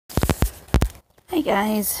Hey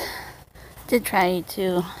guys, did try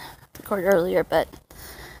to record earlier, but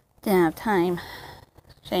didn't have time.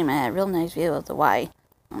 Shame, I had a real nice view of the Y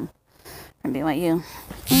from BYU.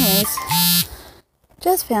 Anyways,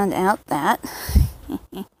 just found out that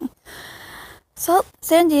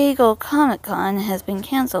San Diego Comic-Con has been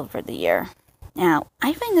canceled for the year. Now,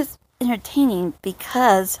 I find this entertaining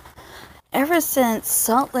because ever since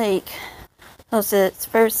Salt Lake hosted its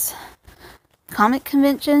first comic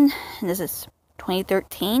convention, and this is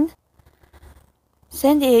 2013,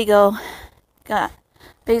 San Diego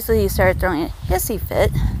basically started throwing a hissy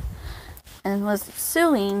fit and was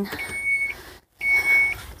suing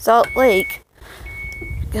Salt Lake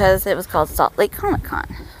because it was called Salt Lake Comic Con.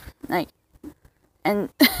 And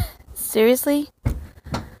seriously,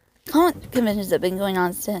 comic conventions have been going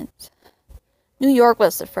on since. New York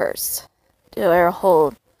was the first to ever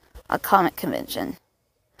hold a comic convention,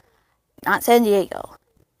 not San Diego.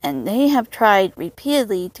 And they have tried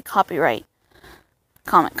repeatedly to copyright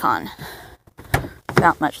Comic-Con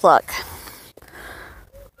without much luck.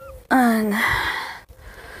 And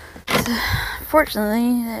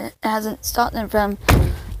fortunately, it hasn't stopped them from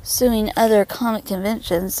suing other comic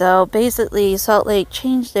conventions. So basically, Salt Lake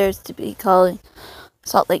changed theirs to be called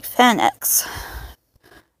Salt Lake FanX.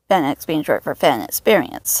 FanX being short for Fan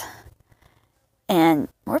Experience. And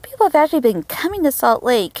more people have actually been coming to Salt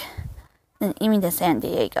Lake than even to San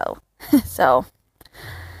Diego. So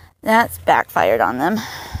that's backfired on them.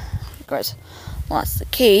 Of course, lost the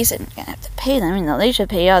case and gonna have to pay them. You know, they should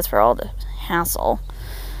pay us for all the hassle.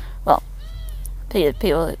 Well, pay the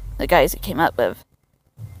people, the guys that came up with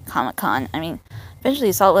Comic-Con. I mean,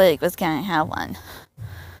 eventually Salt Lake was gonna have one.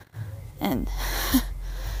 And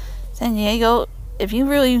San Diego, if you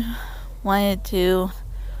really wanted to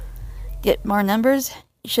get more numbers,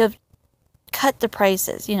 you should have cut the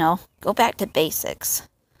prices, you know, go back to basics.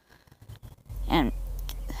 And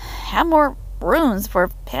have more rooms for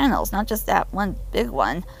panels, not just that one big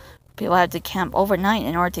one. People have to camp overnight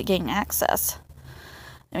in order to gain access.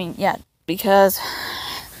 I mean, yeah, because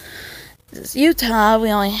this is Utah,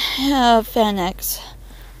 we only have FanX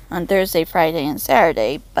on Thursday, Friday, and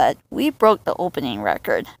Saturday, but we broke the opening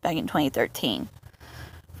record back in 2013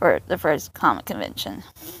 for the first comic convention.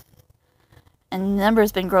 And the number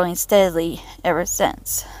has been growing steadily ever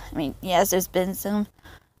since. I mean, yes, there's been some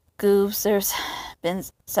goofs, there's been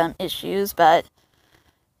some issues, but,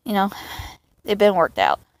 you know, they've been worked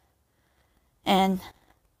out. And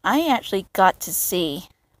I actually got to see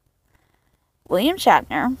William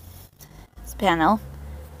Shatner's panel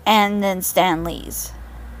and then Stan Lee's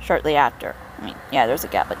shortly after. I mean, yeah, there's a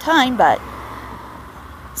gap of time, but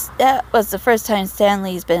that was the first time Stan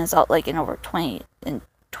Lee's been in Salt Lake in over 20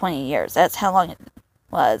 years. That's how long it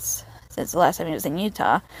was since the last time he was in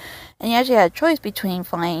Utah. And he actually had a choice between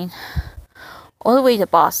flying all the way to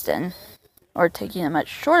Boston or taking a much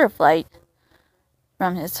shorter flight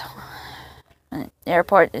from his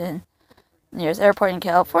airport nearest airport in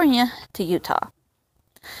California to Utah.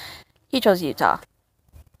 He chose Utah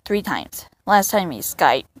 3 times. Last time he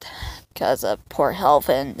Skyped because of poor health,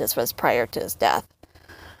 and this was prior to his death.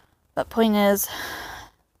 But point is,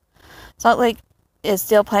 Salt Lake is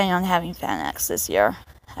still planning on having FanX this year.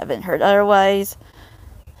 Haven't heard otherwise.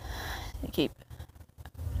 They keep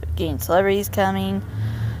getting celebrities coming.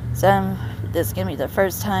 Some, this is going to be the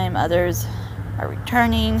first time. Others are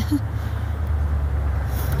returning.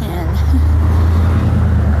 And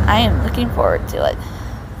I am looking forward to it.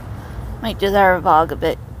 Might do that vlog a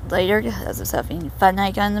bit later because of something fun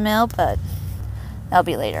I got in the mail, but that'll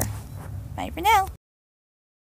be later. Bye for now.